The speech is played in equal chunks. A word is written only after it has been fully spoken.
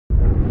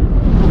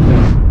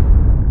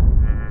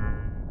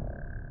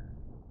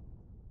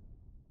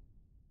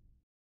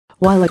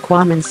while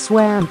Aquaman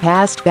swam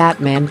past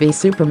Batman v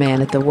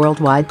Superman at the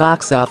worldwide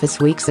box office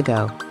weeks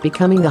ago,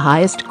 becoming the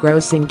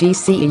highest-grossing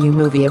DCEU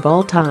movie of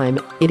all time.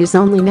 It is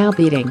only now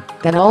beating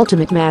that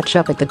ultimate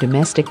matchup at the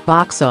domestic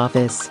box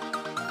office.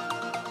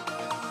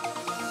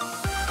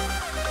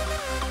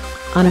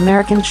 On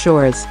American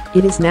shores,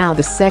 it is now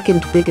the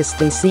second biggest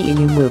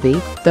DCEU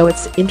movie, though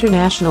its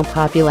international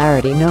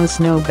popularity knows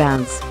no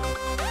bounds.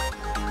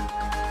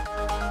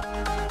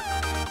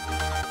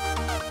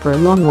 For a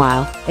long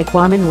while,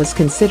 Aquaman was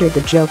considered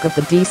the joke of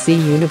the DC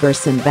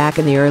universe, and back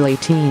in the early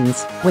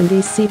teens, when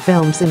DC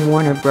Films and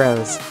Warner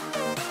Bros.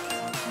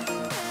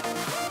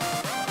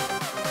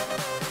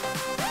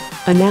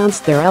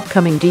 announced their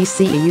upcoming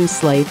DCEU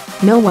slate,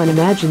 no one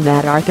imagined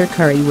that Arthur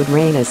Curry would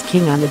reign as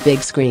king on the big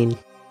screen.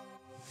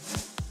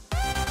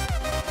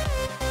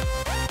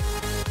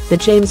 The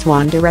James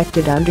Wan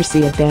directed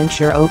undersea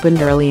adventure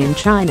opened early in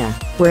China,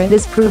 where it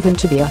has proven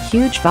to be a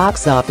huge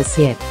box office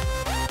hit.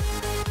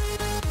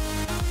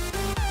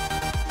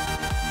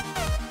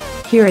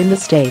 Here in the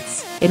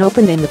States, it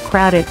opened in the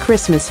crowded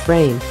Christmas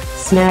frame,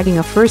 snagging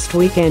a first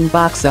weekend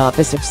box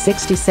office of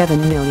 $67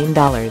 million.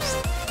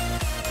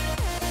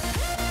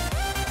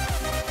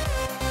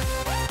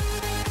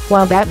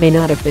 While that may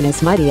not have been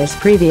as mighty as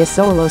previous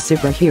solo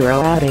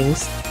superhero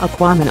outings,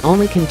 Aquaman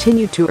only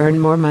continued to earn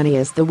more money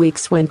as the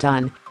weeks went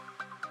on.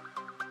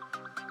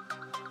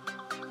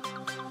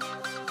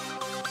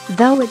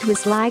 Though it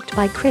was liked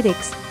by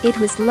critics, it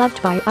was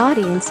loved by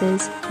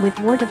audiences, with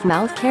word of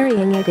mouth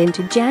carrying it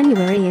into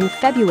January and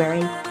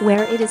February,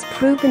 where it has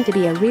proven to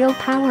be a real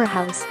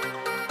powerhouse.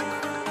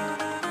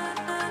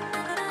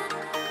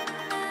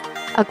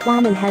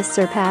 Aquaman has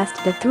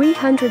surpassed the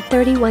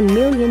 $331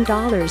 million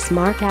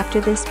mark after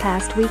this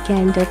past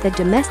weekend at the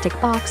domestic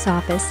box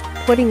office,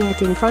 putting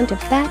it in front of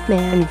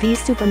Batman v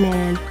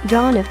Superman: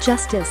 Dawn of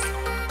Justice.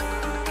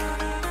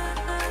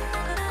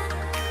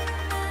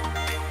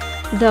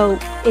 Though,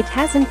 it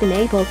hasn't been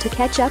able to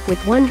catch up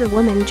with Wonder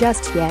Woman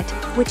just yet,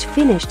 which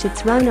finished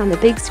its run on the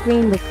big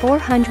screen with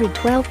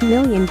 $412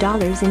 million in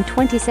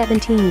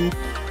 2017.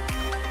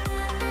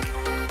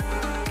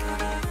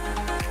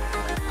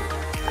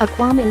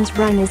 Aquaman's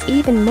run is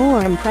even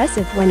more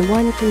impressive when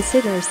one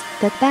considers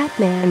that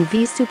Batman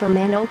v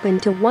Superman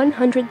opened to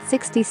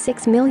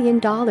 $166 million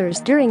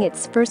during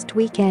its first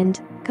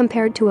weekend,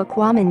 compared to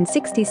Aquaman's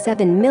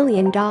 $67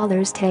 million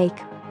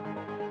take.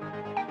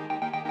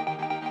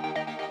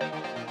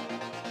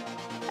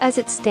 As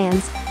it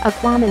stands,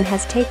 Aquaman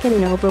has taken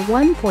in over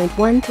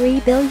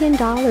 $1.13 billion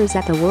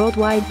at the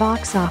worldwide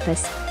box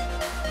office.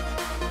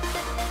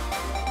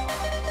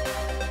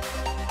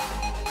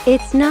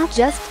 It's not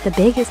just the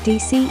biggest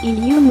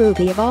DCEU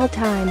movie of all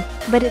time,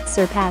 but it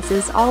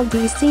surpasses all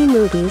DC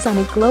movies on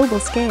a global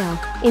scale,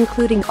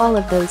 including all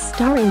of those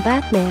starring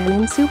Batman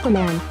and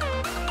Superman.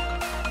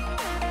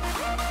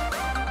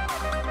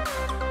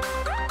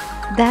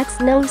 That's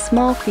no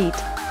small feat.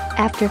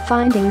 After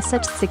finding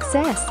such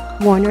success,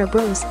 Warner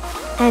Bros.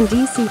 and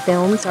DC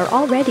Films are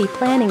already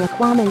planning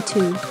Aquaman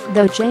 2,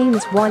 though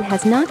James Wan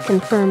has not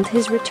confirmed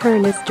his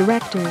return as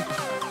director.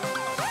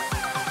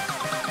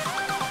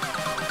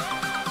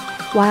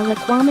 While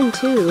Aquaman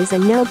 2 is a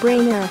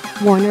no-brainer,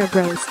 Warner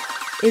Bros.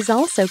 is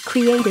also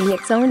creating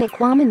its own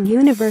Aquaman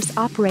universe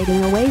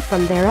operating away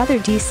from their other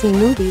DC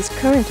movies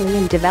currently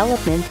in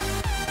development.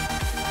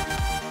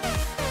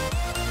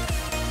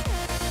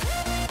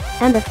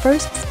 And the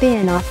first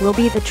spin-off will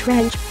be The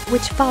Trench,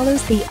 which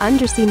follows the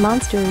undersea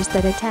monsters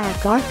that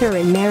attack Arthur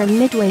and Mera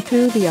midway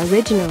through the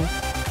original.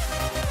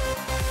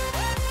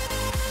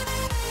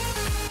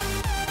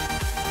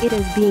 It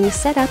is being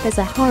set up as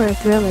a horror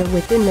thriller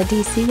within the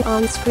DC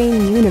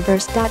on-screen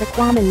universe.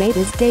 Aquaman made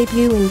his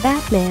debut in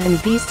Batman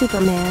v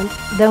Superman,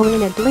 though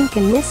in a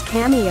blink-and-miss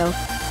cameo.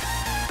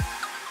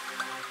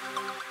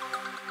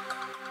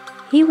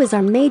 He was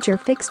our major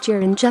fixture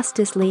in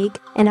Justice League,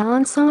 an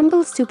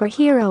ensemble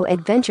superhero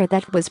adventure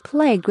that was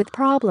plagued with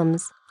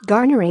problems,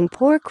 garnering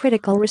poor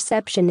critical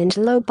reception and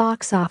low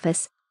box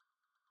office.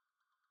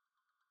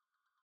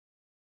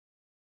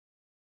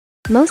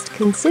 Most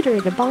consider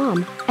it a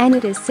bomb, and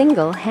it is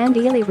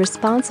single-handedly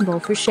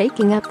responsible for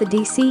shaking up the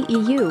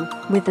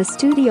DCEU, with the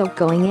studio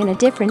going in a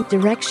different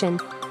direction.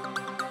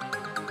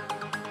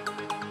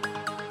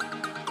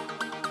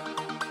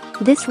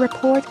 This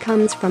report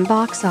comes from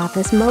Box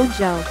Office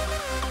Mojo.